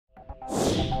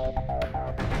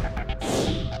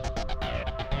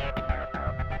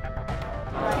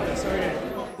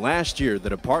Last year, the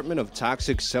Department of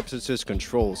Toxic Substances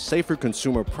Control's Safer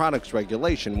Consumer Products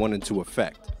regulation went into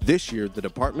effect. This year, the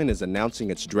department is announcing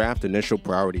its draft initial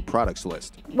priority products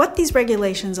list. What these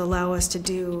regulations allow us to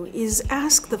do is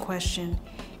ask the question,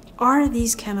 are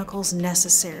these chemicals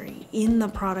necessary in the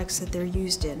products that they're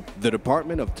used in? The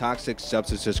Department of Toxic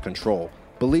Substances Control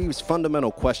believes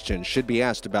fundamental questions should be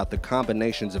asked about the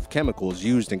combinations of chemicals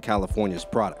used in California's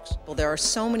products. Well, there are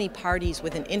so many parties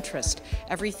with an interest,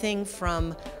 everything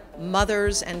from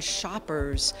mothers and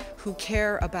shoppers who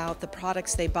care about the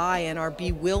products they buy and are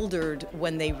bewildered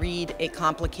when they read a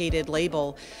complicated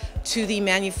label, to the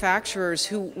manufacturers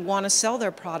who want to sell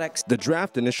their products. The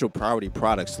draft initial priority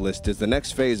products list is the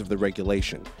next phase of the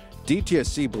regulation.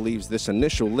 DTSC believes this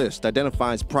initial list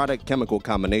identifies product chemical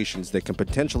combinations that can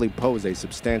potentially pose a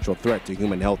substantial threat to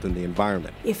human health and the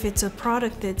environment. If it's a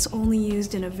product that's only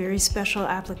used in a very special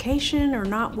application or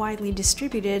not widely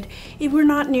distributed, we're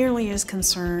not nearly as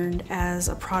concerned as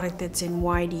a product that's in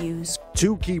wide use.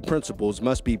 Two key principles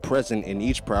must be present in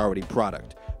each priority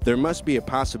product. There must be a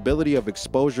possibility of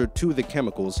exposure to the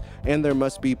chemicals, and there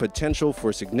must be potential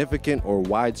for significant or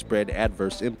widespread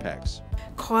adverse impacts.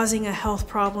 Causing a health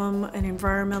problem, an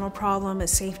environmental problem, a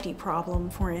safety problem,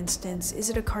 for instance. Is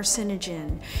it a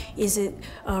carcinogen? Is it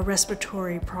a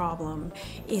respiratory problem?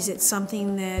 Is it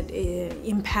something that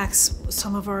impacts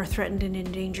some of our threatened and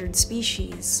endangered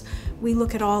species? We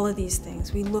look at all of these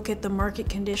things. We look at the market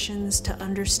conditions to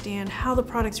understand how the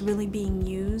product's really being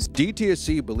used.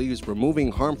 DTSC believes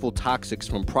removing harmful toxics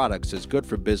from products is good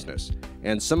for business,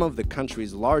 and some of the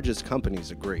country's largest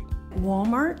companies agree.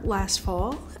 Walmart last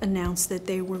fall announced that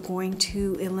they were going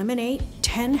to eliminate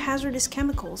 10 hazardous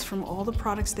chemicals from all the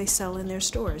products they sell in their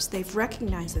stores. They've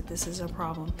recognized that this is a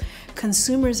problem.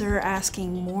 Consumers are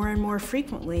asking more and more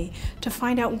frequently to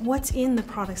find out what's in the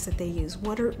products that they use.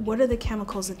 What are the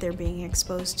chemicals that they're being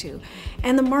exposed to?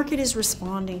 And the market is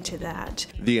responding to that.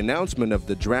 The announcement of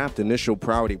the draft initial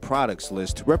priority products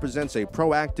list represents a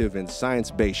proactive and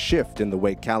science-based shift in the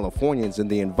way Californians and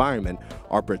the environment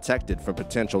are protected from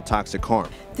potential toxic harm.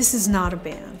 This is not a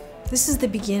ban. This is the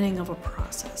beginning of a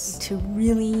process to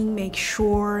really make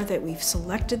sure that we've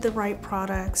selected the right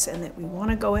products and that we want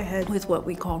to go ahead with what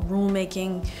we call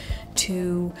rulemaking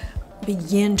to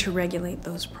begin to regulate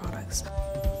those products.